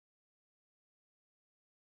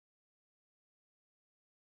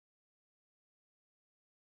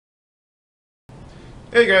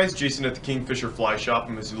Hey guys, Jason at the Kingfisher Fly Shop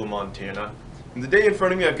in Missoula, Montana. And today in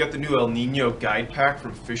front of me I've got the new El Nino guide pack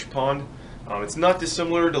from Fishpond. It's not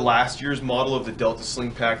dissimilar to last year's model of the Delta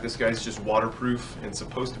Sling Pack. This guy's just waterproof and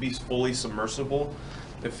supposed to be fully submersible.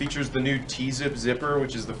 It features the new T-Zip zipper,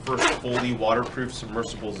 which is the first fully waterproof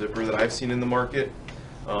submersible zipper that I've seen in the market.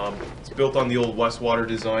 It's built on the old Westwater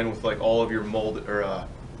design with like all of your mold or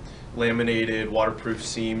laminated waterproof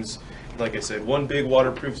seams. Like I said, one big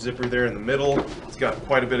waterproof zipper there in the middle. It's got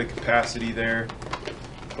quite a bit of capacity there.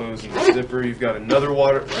 Closing the zipper, you've got another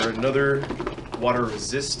water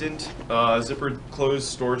resistant zipper closed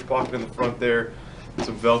storage pocket in the front there.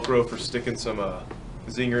 Some Velcro for sticking some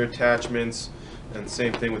zinger attachments, and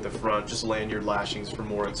same thing with the front, just lanyard lashings for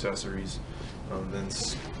more accessories. Then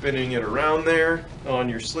spinning it around there on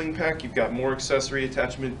your sling pack, you've got more accessory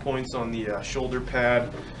attachment points on the shoulder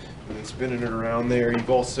pad. And then spinning it around there,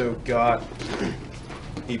 you've also got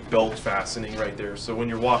a belt fastening right there. So when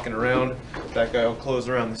you're walking around, that guy will close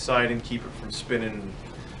around the side and keep it from spinning and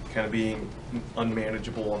kind of being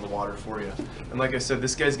unmanageable on the water for you. And like I said,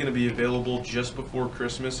 this guy's going to be available just before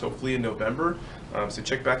Christmas, hopefully in November. So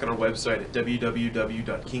check back on our website at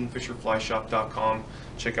www.kingfisherflyshop.com.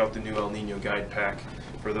 Check out the new El Nino guide pack.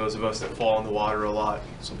 For those of us that fall in the water a lot,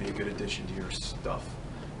 this will be a good addition to your stuff.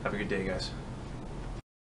 Have a good day, guys.